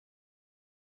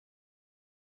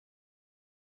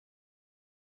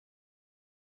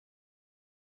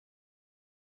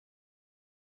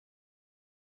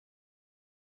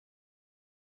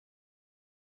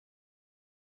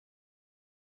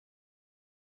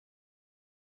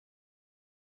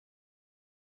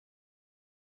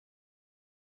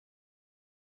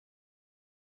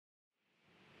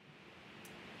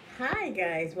Hi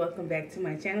guys, welcome back to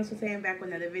my channel. So today I'm back with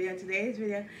another video. Today's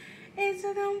video is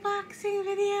an unboxing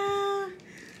video.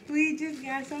 We just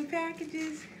got some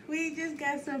packages.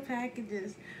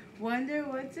 Wonder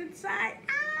what's inside.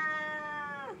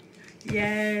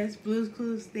 Yes, Blue's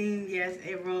Clues theme. Yes,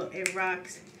 it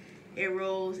rocks, it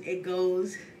rolls, it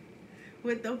goes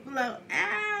with the flow.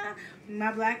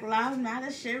 My Black Lives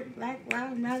Matter shirt, Black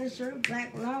Lives Matter shirt,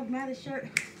 Black Lives Matter shirt.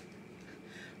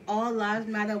 All lives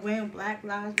matter when Black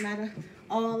Lives Matter.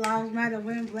 All lives matter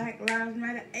when Black Lives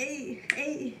Matter.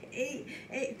 Hey.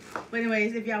 But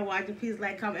anyways, if y'all watching, please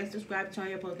like, comment, and subscribe. Turn on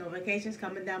your post notifications.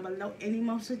 Comment down below any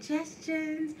more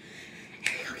suggestions. And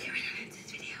we go get right into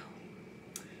this video.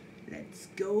 Let's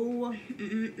go.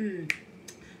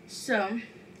 So, I'm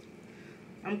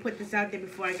going to put this out there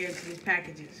before I get into these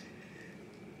packages.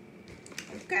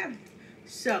 Okay.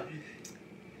 So,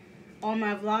 on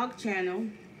my vlog channel,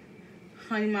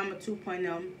 Honimama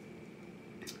 2.0.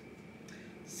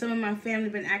 Some of my family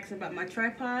been asking about my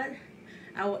tripod.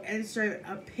 I will insert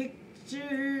a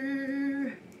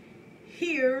picture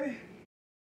here.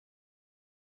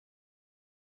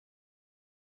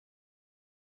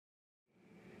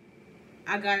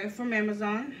 I got it from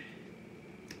Amazon,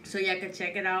 so y'all can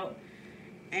check it out.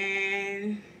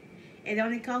 And it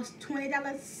only costs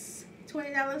 $20.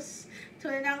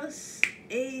 $20.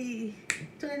 Hey,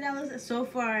 $20. So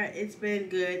far it's been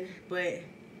good, but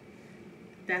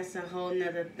that's a whole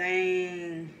nother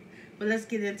thing. But let's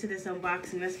get into this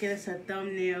unboxing. Let's get us a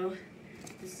thumbnail.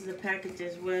 This is a package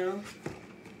as well.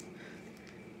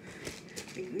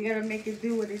 We gotta make it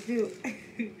do what it do.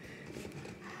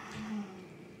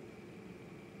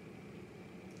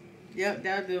 Yep,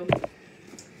 that'll do.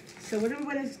 So what do we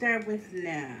want to start with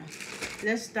now?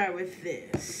 Let's start with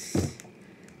this.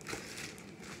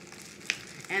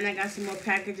 And I got some more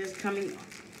packages coming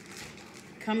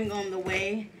on the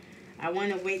way. I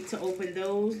want to wait to open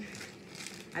those.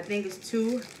 I think it's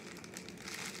 2.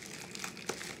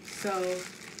 So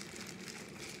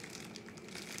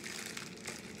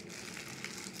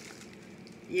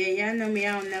yeah, y'all know me.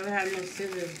 I don't never have no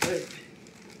scissors, but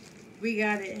we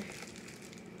got it.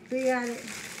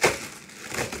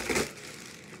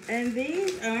 And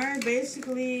these are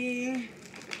basically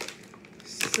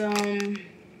some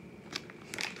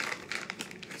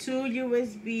 2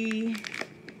 USB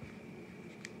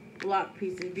block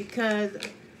pieces, because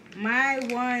my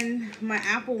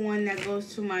Apple one that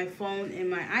goes to my phone and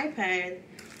my iPad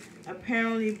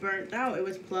apparently burnt out. It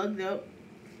was plugged up,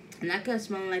 and I kept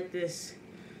smelling like this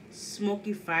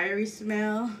smoky, fiery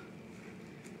smell.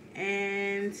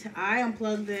 And I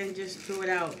unplugged it and just threw it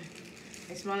out.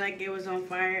 It smelled like it was on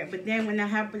fire. But then when I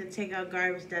happened to take out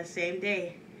garbage that same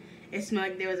day, it smelled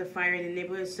like there was a fire in the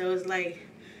neighborhood. So it's like,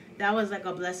 that was like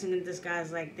a blessing in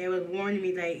disguise. Like, they was warning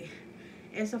me, like,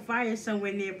 it's a fire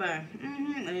somewhere nearby.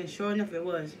 And sure enough, it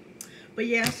was. But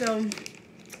yeah, so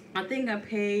I think I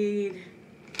paid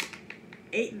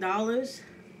 $8.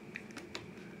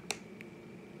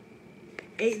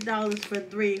 $8 for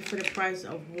 3 for the price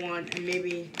of 1, and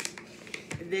maybe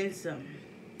then some.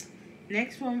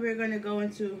 Next one we're gonna go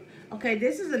into. Okay,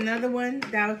 this is another one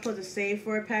that I was supposed to save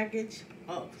for a package.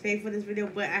 Save for this video,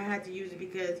 but I had to use it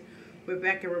because we're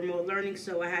back in remote learning,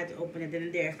 so I had to open it in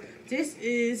and there. This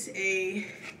is a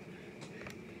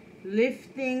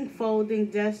lifting, folding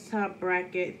desktop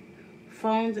bracket,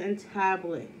 phones and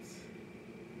tablets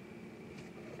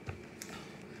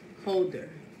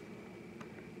holder.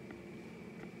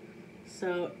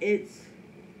 So it's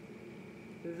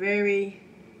very,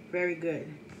 very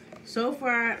good. So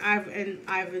far, I've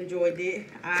enjoyed it.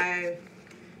 I've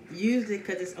used it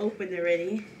because it's open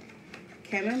already.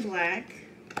 Came in black.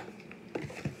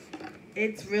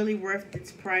 It's really worth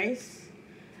its price.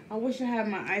 I wish I had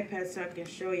my iPad so I can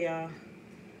show y'all.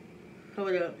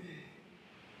 Hold up.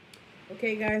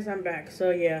 Okay guys, I'm back.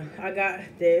 So yeah, I got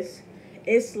this.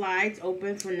 It slides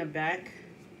open from the back.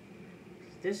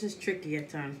 This is tricky at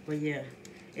times, but yeah.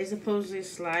 It supposedly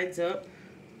slides up.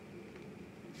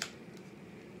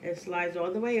 It slides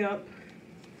all the way up.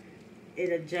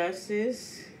 It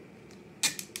adjusts.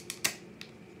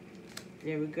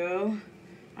 There we go.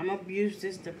 I'm going to use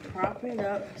this to prop it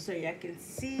up so y'all can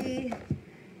see.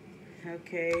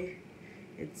 Okay.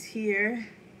 It's here.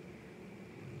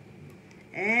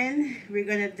 And we're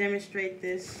going to demonstrate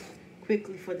this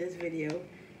quickly for this video.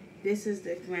 This is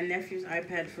my nephew's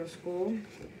iPad for school.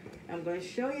 I'm going to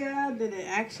show y'all that it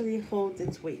actually holds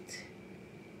its weight.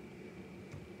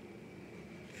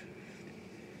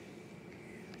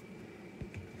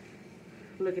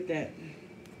 Look at that.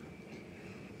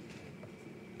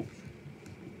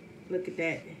 Look at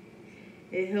that.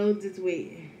 It holds its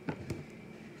weight.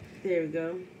 There we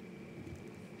go.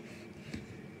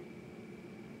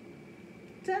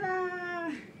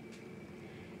 Ta-da!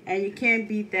 And you can't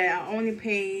beat that. I only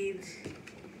paid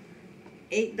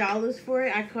 $8 for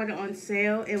it. I caught it on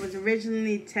sale. It was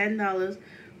originally $10,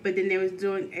 but then they was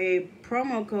doing a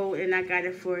promo code and I got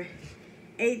it for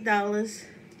 $8,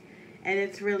 and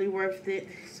it's really worth it.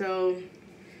 So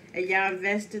if y'all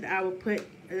invested, I will put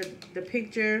the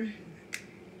picture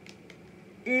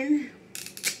in,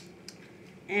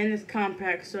 and it's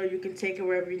compact, so you can take it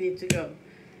wherever you need to go.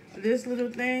 This little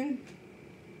thing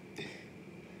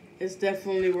is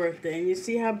definitely worth it. And you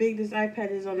see how big this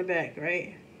iPad is on the back,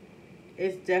 right?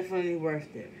 It's definitely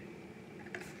worth it.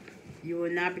 You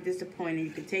will not be disappointed.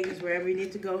 You can take this wherever you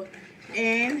need to go.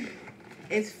 And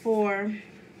it's for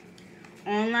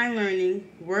online learning,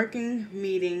 working,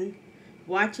 meeting,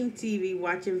 watching TV,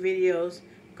 watching videos,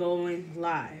 going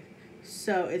live.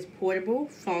 So it's portable,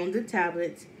 phones and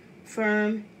tablets,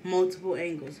 firm, multiple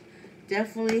angles.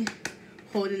 Definitely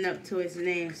holding up to its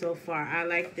name so far. I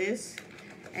like this,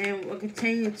 and we'll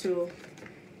continue to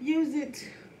use it.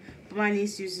 My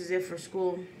niece uses it for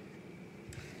school.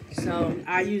 So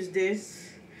I use this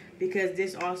because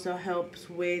this also helps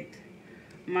with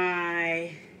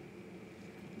my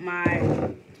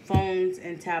phones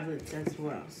and tablets as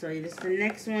well. So this is the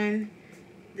next one.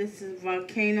 This is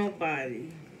Volcano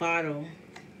Bottle.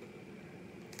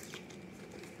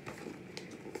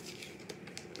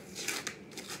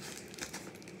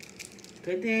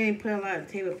 Good thing I didn't put a lot of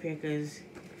tape up here because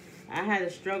I had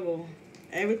a struggle.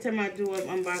 Every time I do an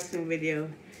unboxing video,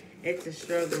 it's a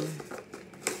struggle.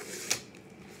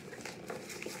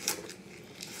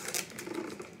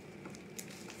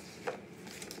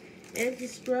 It's a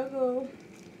struggle.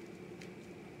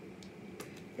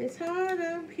 It's hard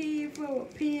up here for a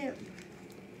pimp.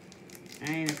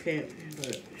 I ain't a pimp,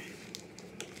 but.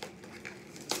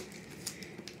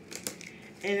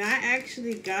 And I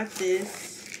actually got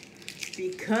this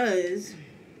because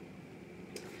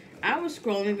I was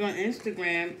scrolling on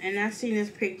Instagram and I seen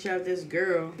this picture of this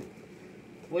girl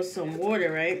with some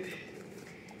water, right?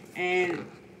 And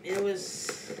it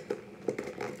was,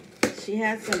 she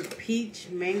had some peach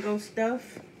mango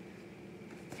stuff.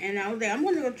 And I was like, I'm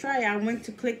gonna go try it. I went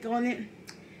to click on it.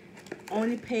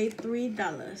 Only paid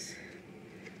 $3.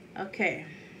 Okay.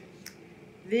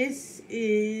 This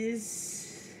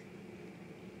is,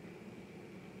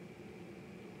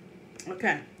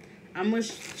 okay. I'm gonna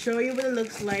show you what it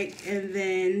looks like, and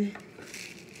then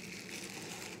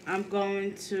I'm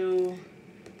going to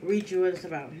read you what it's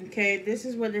about. Okay, this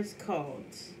is what it's called.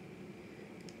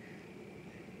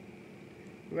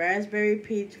 Raspberry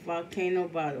Peach Volcano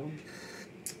Bottle.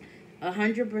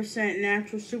 100%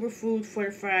 natural superfood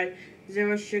fortified,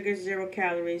 0 sugar, 0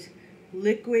 calories,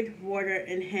 liquid water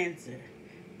enhancer.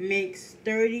 Makes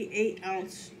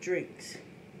 38-ounce drinks.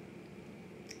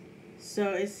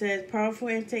 So it says powerful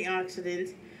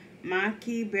antioxidants,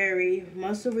 maki berry,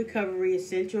 muscle recovery,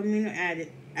 essential amino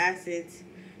acids,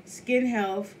 skin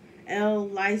health,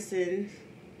 L-lysine,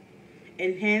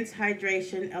 enhanced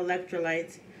hydration,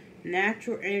 electrolytes,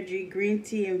 natural energy, green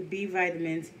tea and B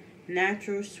vitamins,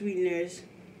 natural sweeteners,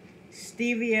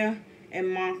 stevia, and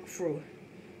monk fruit.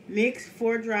 Mix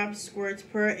 4 drops squirts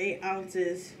per 8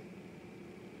 ounces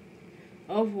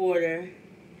of water.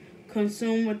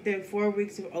 Consume within 4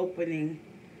 weeks of opening.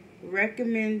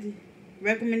 Recommended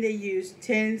use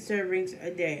 10 servings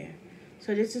a day.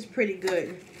 So this is pretty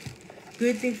good.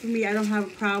 Good thing for me, I don't have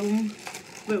a problem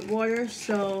with water,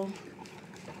 so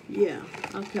yeah.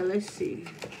 Okay, let's see.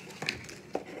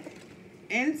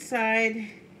 Inside,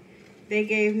 they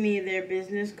gave me their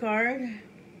business card.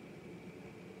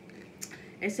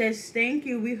 It says, thank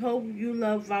you. We hope you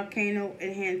love Volcano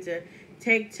Enhancer.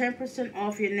 Take 10%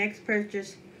 off your next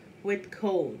purchase with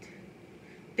code.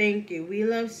 Thank you. We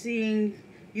love seeing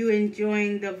you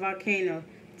enjoying the volcano.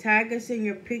 Tag us in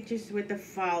your pictures with the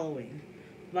following.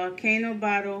 Volcano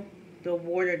Bottle, the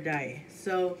water diet.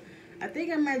 So I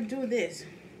think I might do this.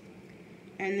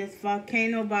 And it's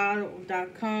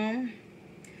volcanobottle.com.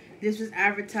 This was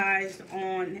advertised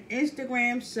on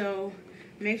Instagram, so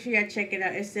make sure y'all check it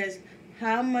out. It says,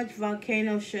 how much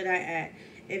volcano should I add?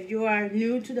 If you are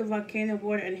new to the Volcano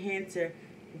Water Enhancer,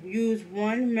 use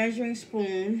 1 measuring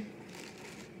spoon.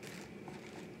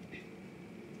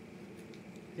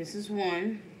 This is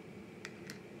 1.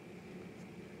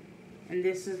 And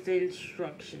this is the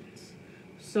instructions.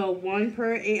 So 1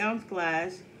 per 8-ounce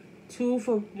glass, 2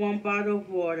 for 1 bottle of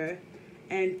water,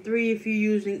 and 3 if you're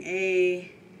using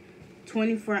a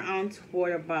 24-ounce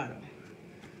water bottle.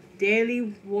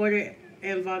 Daily water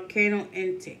and volcano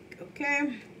intake,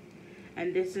 okay?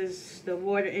 And this is the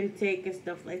water intake and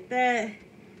stuff like that,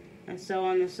 and so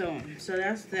on and so on. So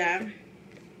that's that.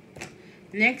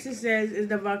 Next it says, is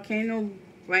the volcano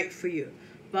right for you.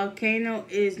 Volcano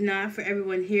is not for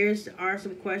everyone. Here are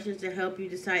some questions to help you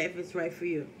decide if it's right for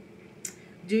you.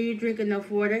 Do you drink enough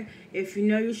water? If you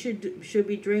know you should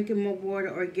be drinking more water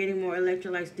or getting more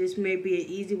electrolytes, this may be an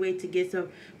easy way to get some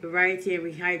variety and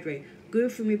rehydrate.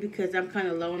 Good for me because I'm kind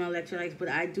of low on electrolytes, but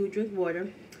I do drink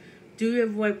water. Do you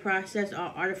avoid processed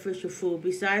or artificial food?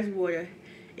 Besides water,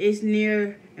 it's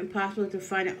near impossible to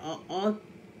find an all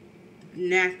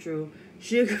natural,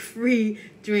 sugar-free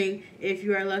drink. If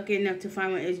you are lucky enough to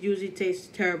find one, it usually tastes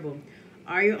terrible.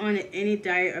 Are you on any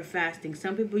diet or fasting?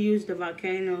 Some people using the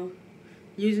volcano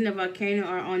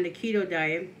are on the keto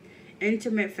diet,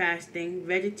 intermittent fasting,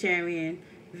 vegetarian,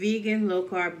 vegan, low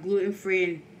carb, gluten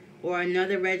free, or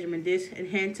another regimen. This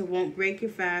enhancer won't break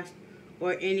your fast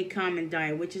or any common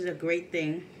diet, which is a great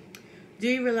thing. Do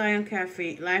you rely on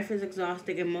caffeine? Life is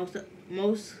exhausting, and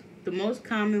the most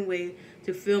common way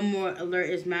to feel more alert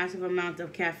is massive amounts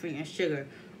of caffeine and sugar.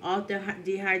 All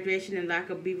dehydration and lack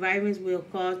of B vitamins will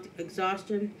cause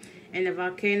exhaustion, and the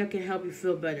volcano can help you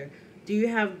feel better. Do you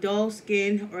have dull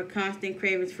skin or constant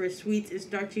cravings for sweets and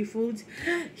starchy foods?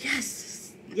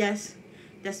 Yes,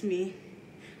 that's me.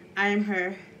 I am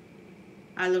her.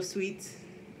 I love sweets.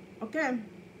 Okay.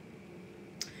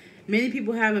 Many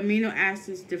people have amino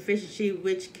acids deficiency,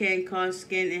 which can cause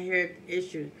skin and hair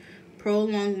issues,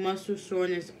 prolonged muscle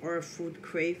soreness, or food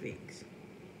cravings.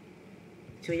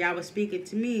 So y'all was speaking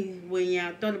to me when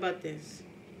y'all thought about this.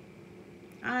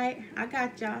 Alright, I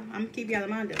got y'all. I'm going to keep y'all in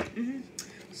mind though.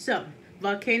 So,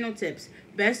 volcano tips.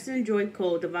 Best enjoyed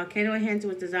cold. The volcano enhancer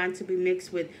was designed to be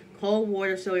mixed with cold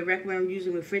water, so we recommend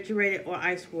using refrigerated or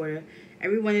ice water.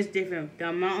 Everyone is different. The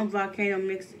amount of volcano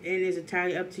mixed in is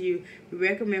entirely up to you. We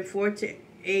recommend 4 to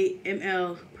 8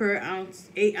 ml per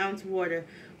ounce, 8-ounce water.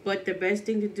 But the best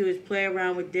thing to do is play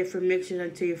around with different mixtures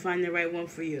until you find the right one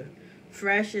for you.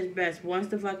 Fresh is best. Once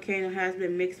the volcano has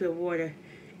been mixed with water,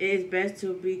 it is best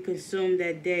to be consumed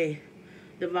that day.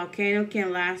 The volcano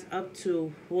can last up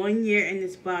to 1 year in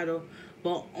this bottle,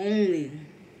 but only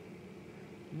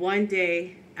 1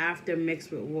 day after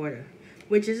mixed with water.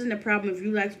 Which isn't a problem. If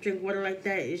you like to drink water like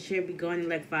that, it should be gone in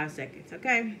like 5 seconds,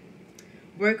 okay?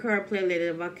 Work hard, play later.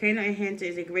 The volcano enhancer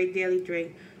is a great daily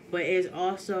drink, but it is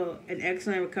also an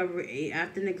excellent recovery aid.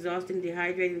 After an exhausting,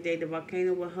 dehydrating day, the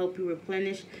volcano will help you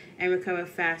replenish and recover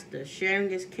faster. Sharing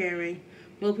is caring.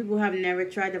 Most people have never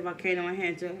tried the volcano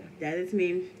enhancer. That is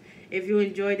me. If you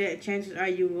enjoyed it, chances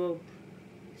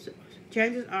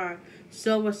are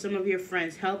so will some of your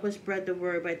friends. Help us spread the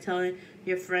word by telling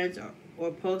your friends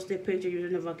or post a picture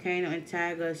using the volcano and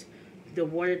tag us, The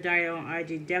Water Diet, on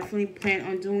IG. Definitely plan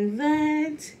on doing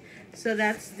that. So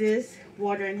that's this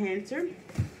water enhancer.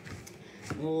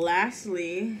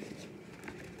 Lastly,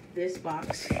 this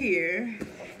box here.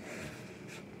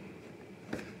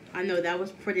 I know that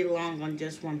was pretty long on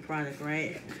just one product,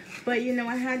 right? But you know,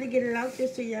 I had to get it out there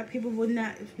so yeah, people would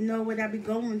not know what I be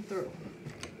going through.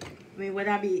 I mean, what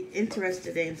I be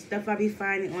interested in, stuff I be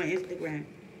finding on Instagram.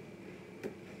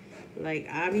 Like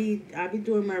I be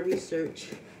doing my research,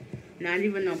 not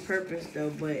even on purpose though,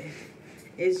 but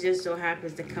it just so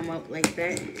happens to come up like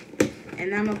that,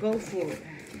 and I'ma go for it.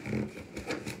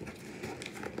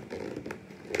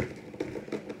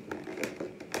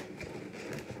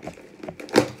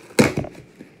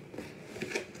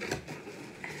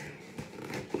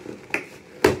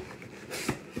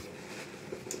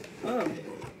 Oh,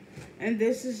 and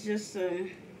this is just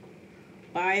some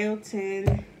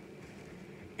biotin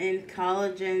and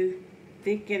collagen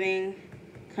thickening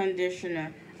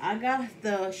conditioner. I got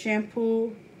the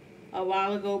shampoo a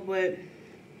while ago, but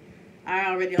I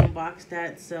already unboxed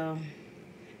that, so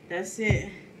that's it.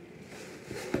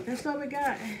 That's all we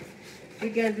got. We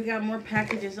got more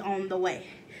packages on the way.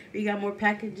 We got more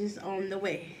packages on the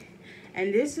way.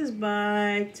 And this is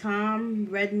by Tom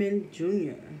Redmond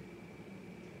Jr.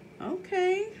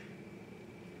 Okay.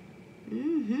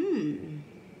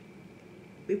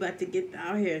 We about to get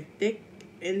out here. Thick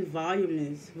and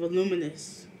voluminous.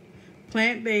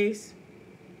 Plant-based,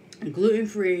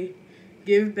 gluten-free,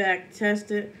 give back,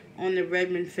 tested on the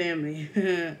Redmond family.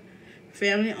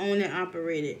 Family owned and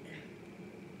operated.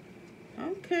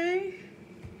 Okay.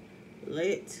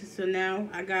 Lit. So now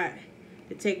I got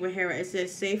to take my hair out. It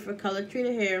says safe for color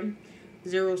treated hair.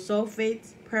 0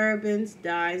 sulfates, parabens,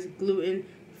 dyes, gluten,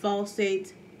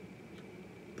 falsates,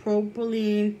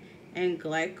 propylene, and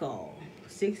glycol.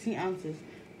 16 ounces.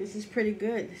 This is pretty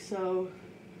good. So,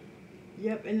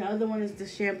 yep. And the other one is the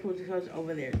shampoo that goes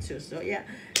over there too. So, yeah.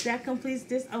 That completes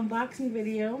this unboxing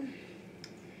video.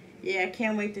 Yeah, I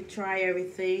can't wait to try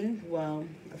everything. Well,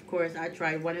 of course, I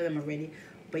tried one of them already.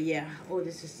 But, yeah. Oh,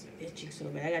 this is itching so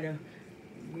bad. I got to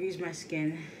grease my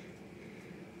skin.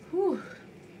 Whew.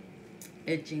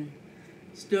 itching.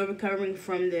 Still recovering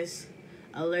from this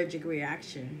allergic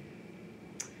reaction.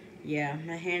 Yeah,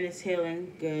 my hand is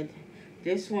healing good.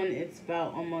 This one, it's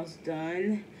about almost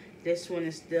done. This one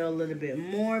is still a little bit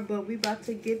more, but we about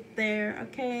to get there,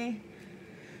 okay?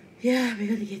 Yeah, we're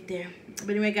gonna get there.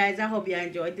 But anyway, guys, I hope y'all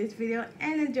enjoyed this video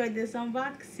and enjoyed this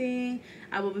unboxing.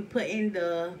 I will be putting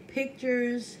the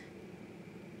pictures,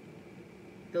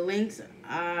 the links.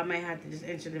 I might have to just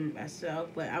enter them myself,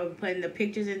 but I will be putting the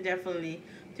pictures in definitely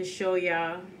to show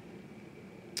y'all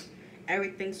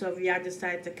everything. So if y'all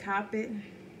decide to cop it,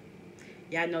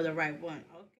 y'all know the right one.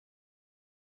 Okay.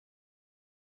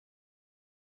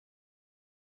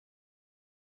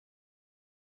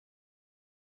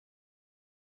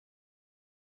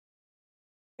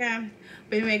 Yeah.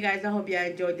 But anyway, guys, I hope y'all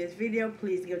enjoyed this video.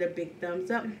 Please give it a big thumbs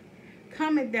up.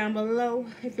 Comment down below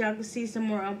if y'all can see some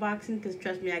more unboxing, because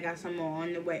trust me, I got some more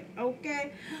on the way.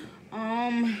 Okay.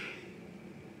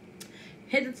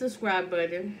 Hit the subscribe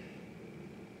button.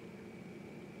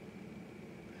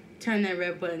 Turn that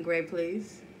red button gray,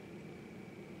 please.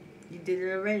 You did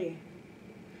it already.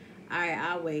 Alright,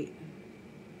 I'll wait.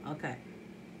 Okay.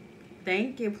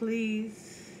 Thank you,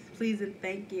 please. Please and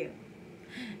thank you.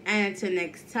 And until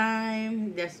next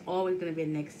time, there's always going to be a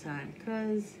next time.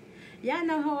 Because y'all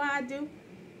know how I do.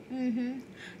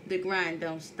 The grind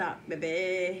don't stop,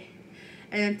 baby.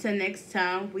 And until next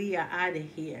time, we are out of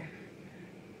here.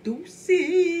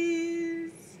 Deuces.